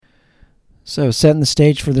So setting the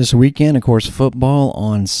stage for this weekend, of course, football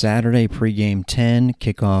on Saturday, pregame 10,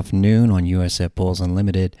 kickoff noon on USF Bulls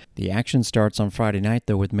Unlimited. The action starts on Friday night,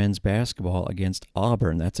 though, with men's basketball against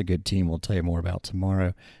Auburn. That's a good team we'll tell you more about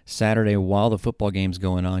tomorrow. Saturday, while the football game's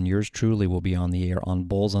going on, yours truly will be on the air on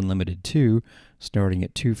Bulls Unlimited 2, starting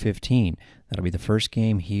at 2:15. That'll be the first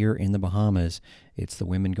game here in the Bahamas. It's the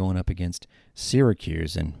women going up against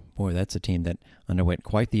Syracuse, and boy, that's a team that underwent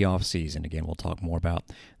quite the offseason. Again, we'll talk more about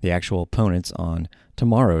the actual opponents on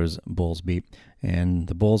tomorrow's Bulls Beat. And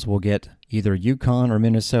the Bulls will get either UConn or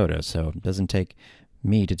Minnesota, so it doesn't take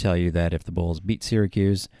me to tell you that if the Bulls beat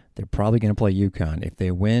Syracuse, they're probably going to play UConn. If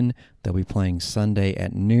they win, they'll be playing Sunday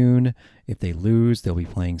at noon. If they lose, they'll be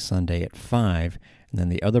playing Sunday at 5. And then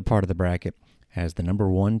the other part of the bracket has the number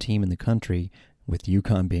one team in the country, with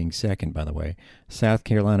UConn being second, by the way. South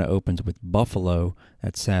Carolina opens with Buffalo.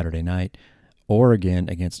 That's Saturday night. Oregon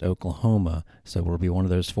against Oklahoma. So it'll be one of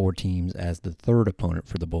those four teams as the third opponent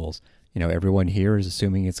for the Bulls. You know, everyone here is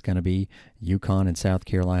assuming it's going to be UConn and South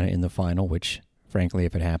Carolina in the final, which, frankly,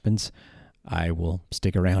 if it happens, I will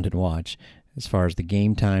stick around and watch. As far as the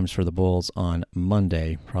game times for the Bulls on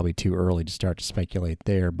Monday, probably too early to start to speculate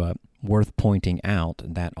there, but worth pointing out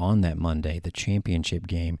that on that Monday, the championship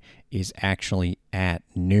game is actually at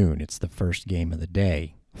noon. It's the first game of the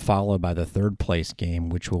day, followed by the third place game,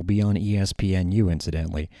 which will be on ESPNU,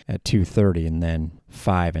 incidentally, at 2:30, and then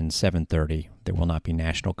 5 and 7:30. There will not be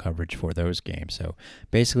national coverage for those games. So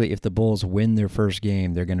basically, if the Bulls win their first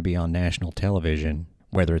game, they're going to be on national television,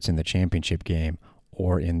 whether it's in the championship game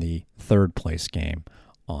or in the third place game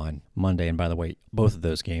on Monday. And by the way, both of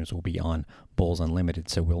those games will be on Bulls Unlimited.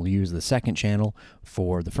 So we'll use the second channel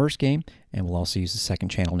for the first game, and we'll also use the second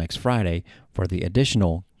channel next Friday for the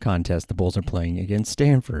additional contest the Bulls are playing against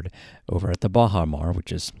Stanford over at the Baha Mar,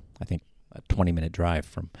 which is, I think, a 20-minute drive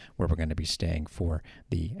from where we're going to be staying for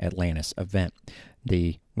the Atlantis event.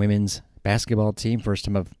 The women's basketball team, first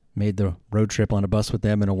time I've made the road trip on a bus with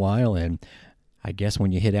them in a while, and I guess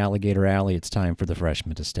when you hit Alligator Alley, it's time for the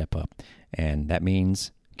freshmen to step up, and that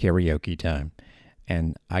means karaoke time.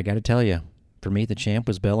 And I got to tell you, for me, the champ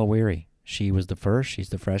was Bella Weary. She was the first. She's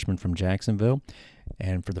the freshman from Jacksonville,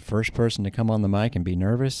 and for the first person to come on the mic and be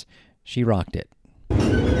nervous, she rocked it. Girl,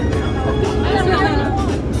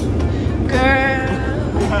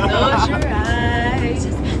 close your eyes,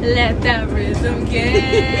 let that rhythm get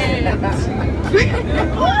you.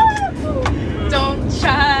 Don't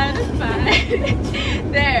try to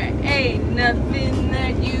fight, there ain't nothing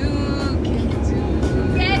that you can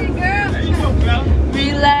do. Get it, girl. There you go, girl.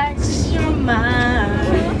 Relax your mind,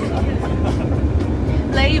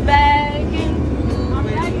 lay back and move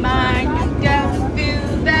with mine. You gotta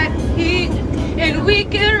feel that heat, and we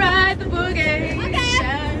can ride the boogie.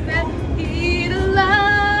 Shine that heat of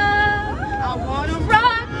love. I wanna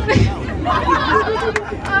rock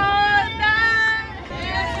all night.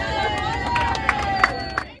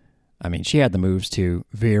 I mean, she had the moves too,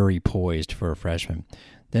 very poised for a freshman.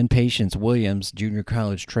 Then Patience Williams, junior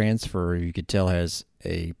college transfer, you could tell has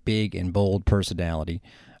a big and bold personality.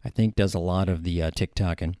 I think does a lot of the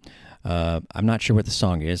TikToking. I'm not sure what the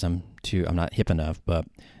song is. I'm not hip enough, but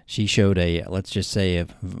she showed a, let's just say, a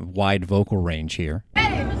wide vocal range here.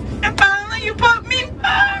 Hey, and finally you put me first.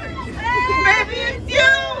 Hey, baby, it's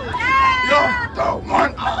you. Hey. You're the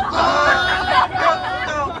one I love.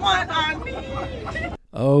 You're the one I need.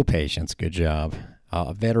 Oh, Patience, good job.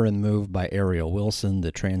 A veteran move by Ariel Wilson,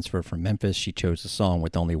 the transfer from Memphis. She chose a song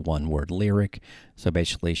with only one word lyric. So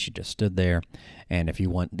basically, she just stood there. And if you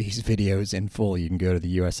want these videos in full, you can go to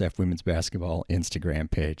the USF Women's Basketball Instagram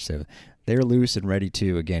page. So they're loose and ready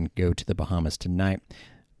to, again, go to the Bahamas tonight.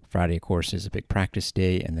 Friday, of course, is a big practice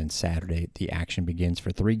day. And then Saturday, the action begins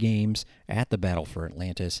for 3 games at the Battle for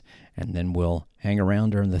Atlantis. And then we'll hang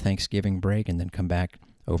around during the Thanksgiving break and then come back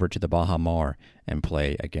over to the Baha Mar and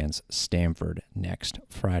play against Stanford next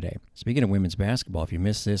Friday. Speaking of women's basketball, if you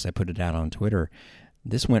missed this, I put it out on Twitter.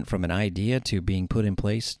 This went from an idea to being put in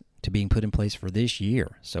place for this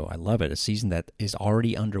year. So I love it. A season that is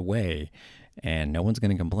already underway, and no one's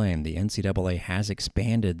going to complain. The NCAA has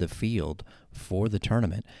expanded the field for the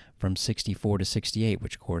tournament from 64 to 68,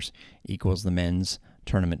 which, of course, equals the men's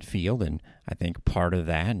tournament field, and I think part of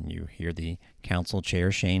that, and you hear the council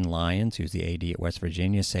chair, Shane Lyons, who's the AD at West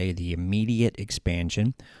Virginia, say the immediate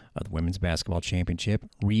expansion of the Women's Basketball Championship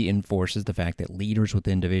reinforces the fact that leaders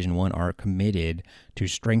within Division I are committed to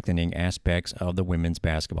strengthening aspects of the Women's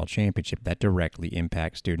Basketball Championship that directly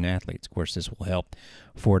impact student-athletes. Of course, this will help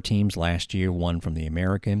 4 teams last year, one from the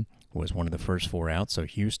American, was one of the first 4 out, so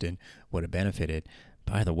Houston would have benefited.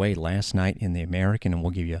 By the way, last night in the American, and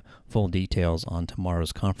we'll give you full details on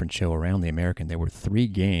tomorrow's conference show around the American, there were 3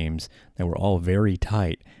 games that were all very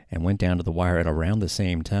tight and went down to the wire at around the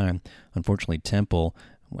same time. Unfortunately, Temple,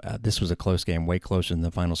 this was a close game, way closer than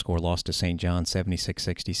the final score, lost to St. John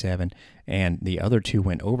 76-67, and the other 2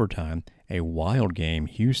 went overtime. A wild game,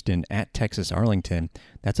 Houston at Texas Arlington.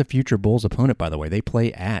 That's a future Bulls opponent, by the way. They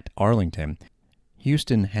play at Arlington.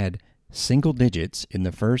 Houston had single digits in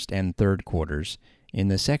the first and third quarters. In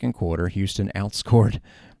the second quarter, Houston outscored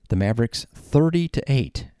the Mavericks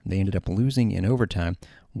 30-8. They ended up losing in overtime,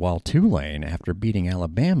 while Tulane, after beating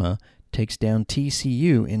Alabama, takes down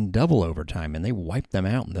TCU in double overtime, and they wiped them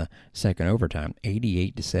out in the second overtime,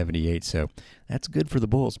 88-78. So that's good for the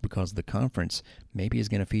Bulls because the conference maybe is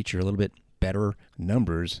going to feature a little bit better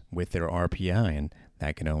numbers with their RPI, and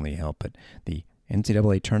that can only help. But the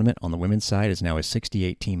NCAA tournament on the women's side is now a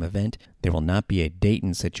 68-team event. There will not be a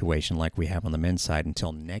Dayton situation like we have on the men's side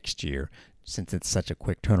until next year, since it's such a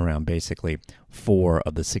quick turnaround. Basically, 4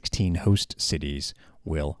 of the 16 host cities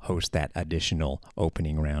will host that additional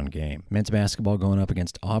opening round game. Men's basketball going up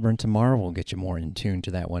against Auburn tomorrow. We'll get you more in tune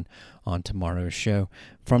to that one on tomorrow's show.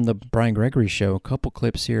 From the Brian Gregory Show, a couple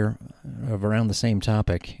clips here of around the same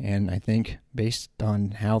topic, and I think based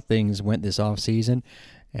on how things went this offseason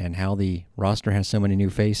and how the roster has so many new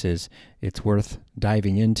faces, it's worth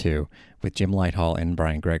diving into with Jim Lighthall and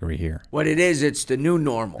Brian Gregory here. What it is, it's the new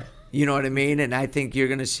normal. You know what I mean? And I think you're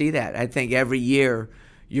going to see that. I think every year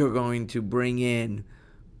you're going to bring in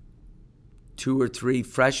 2 or 3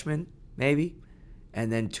 freshmen, maybe, and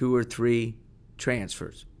then 2 or 3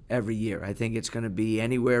 transfers every year. I think it's going to be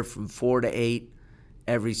anywhere from 4 to 8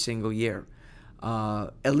 every single year.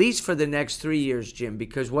 At least for the next 3 years, Jim,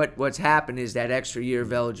 because what's happened is that extra year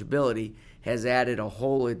of eligibility has added a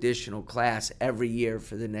whole additional class every year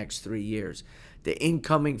for the next 3 years. The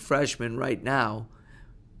incoming freshmen right now,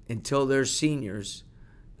 until they're seniors,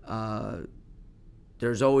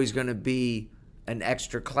 there's always going to be an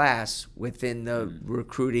extra class within the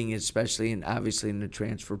recruiting, especially and obviously in the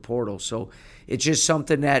transfer portal. So it's just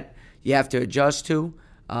something that you have to adjust to.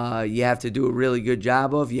 You have to do a really good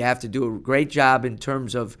job of. You have to do a great job in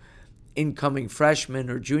terms of incoming freshmen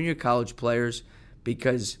or junior college players,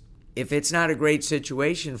 because if it's not a great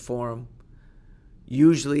situation for them,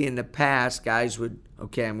 usually in the past, guys would,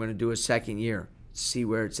 okay, I'm going to do a second year, see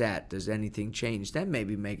where it's at. Does anything change? Then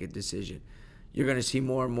maybe make a decision. You're going to see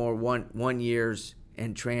more and more one years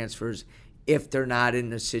and transfers if they're not in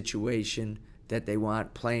the situation that they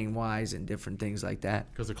want playing wise and different things like that.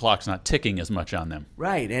 Because the clock's not ticking as much on them.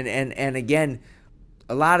 Right. And again,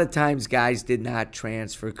 a lot of times guys did not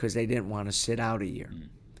transfer because they didn't want to sit out a year.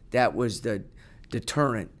 That was the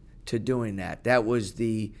deterrent to doing that. That was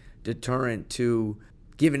the deterrent to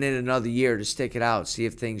giving it another year to stick it out, see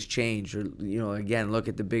if things change, or, again, look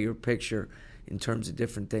at the bigger picture in terms of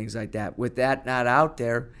different things like that. With that not out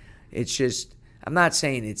there, it's just, I'm not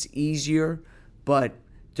saying it's easier, but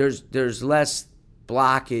there's less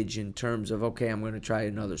blockage in terms of, okay, I'm going to try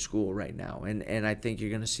another school right now. And I think you're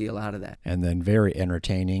going to see a lot of that. And then very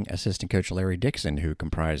entertaining assistant coach Larry Dixon, who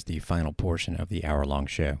comprised the final portion of the hour-long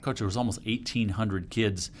show. Coach, there was almost 1,800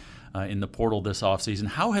 kids in the portal this offseason.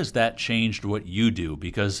 How has that changed what you do?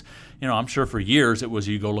 Because, I'm sure for years it was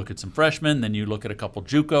you go look at some freshmen, then you look at a couple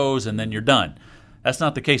JUCOs, and then you're done. That's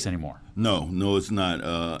not the case anymore. No, it's not.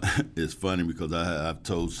 It's funny because I've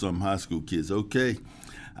told some high school kids, okay,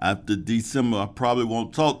 after December, I probably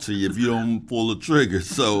won't talk to you if you don't pull the trigger.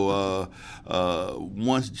 So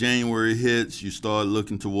once January hits, you start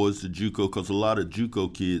looking towards the JUCO, because a lot of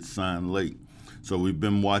JUCO kids sign late. So we've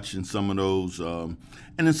been watching some of those.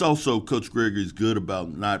 And it's also, Coach Gregory's good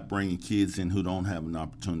about not bringing kids in who don't have an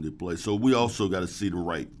opportunity to play. So we also got to see the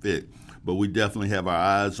right fit. But we definitely have our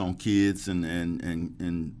eyes on kids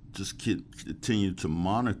and just continue to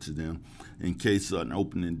monitor them in case an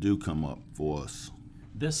opening do come up for us.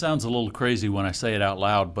 This sounds a little crazy when I say it out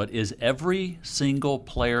loud, but is every single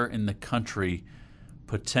player in the country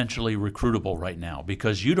potentially recruitable right now?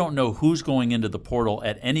 Because you don't know who's going into the portal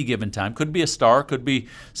at any given time. Could be a star, could be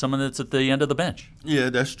someone that's at the end of the bench. Yeah,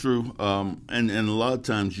 that's true. And a lot of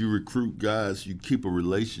times you recruit guys, you keep a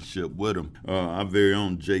relationship with them. Our very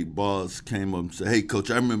own Jake Boss came up and said, hey,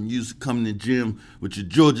 Coach, I remember you used to come in the gym with your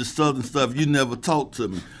Georgia Southern stuff. You never talked to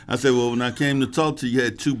me. I said, well, when I came to talk to you, you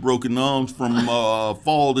had 2 broken arms from a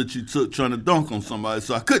fall that you took trying to dunk on somebody,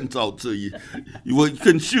 so I couldn't talk to you. You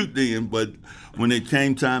couldn't shoot then, but when it came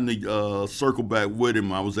came time to circle back with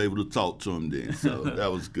him, I was able to talk to him then. So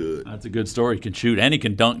that was good. That's a good story. He can shoot and he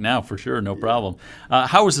can dunk now for sure, no problem.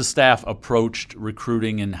 How has the staff approached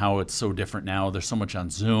recruiting and how it's so different now? There's so much on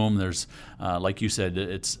Zoom. There's, like you said,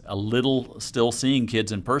 it's a little still seeing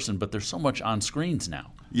kids in person, but there's so much on screens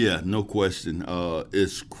now. Yeah, no question.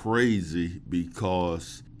 It's crazy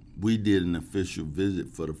because we did an official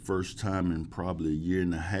visit for the first time in probably a year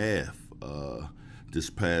and a half this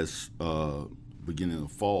past beginning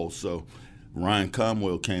of fall. So Ryan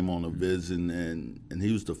Conwell came on a visit, and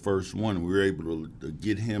he was the first one. We were able to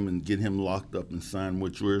get him locked up and signed,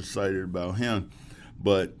 which we're excited about him.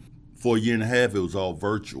 But for a year and a half, it was all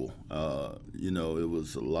virtual. It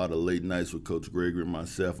was a lot of late nights with Coach Gregory and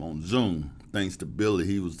myself on Zoom. Thanks to Billy,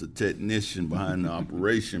 he was the technician behind the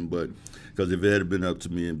operation. But because if it had been up to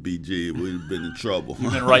me and BG, we'd have been in trouble.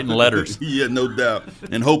 You've been writing letters. Yeah, no doubt,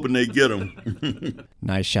 and hoping they get them.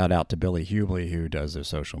 Nice shout out to Billy Hubley, who does the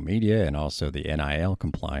social media and also the NIL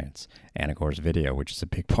compliance and, of course, video, which is a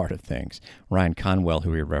big part of things. Ryan Conwell,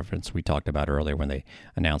 who we referenced, we talked about earlier when they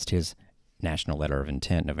announced his national letter of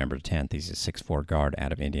intent November 10th. He's a 6'4" guard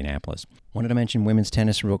out of Indianapolis. Wanted to mention women's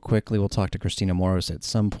tennis real quickly. We'll talk to Christina Moros at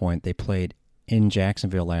some point. They played in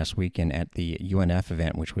Jacksonville last weekend at the UNF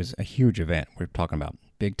event, which was a huge event. We're talking about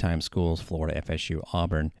big-time schools, Florida, FSU,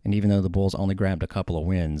 Auburn. And even though the Bulls only grabbed a couple of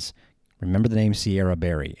wins, remember the name Sierra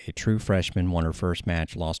Berry, a true freshman, won her first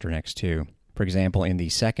match, lost her next two. For example, in the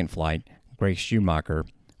second flight, Grace Schumacher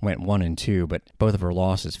went 1-2, but both of her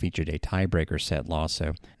losses featured a tiebreaker set loss, so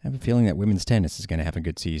I have a feeling that women's tennis is going to have a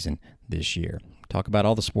good season this year. Talk about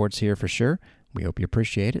all the sports here for sure. We hope you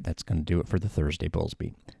appreciate it. That's going to do it for the Thursday Bulls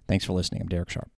Beat. Thanks for listening. I'm Derek Sharp.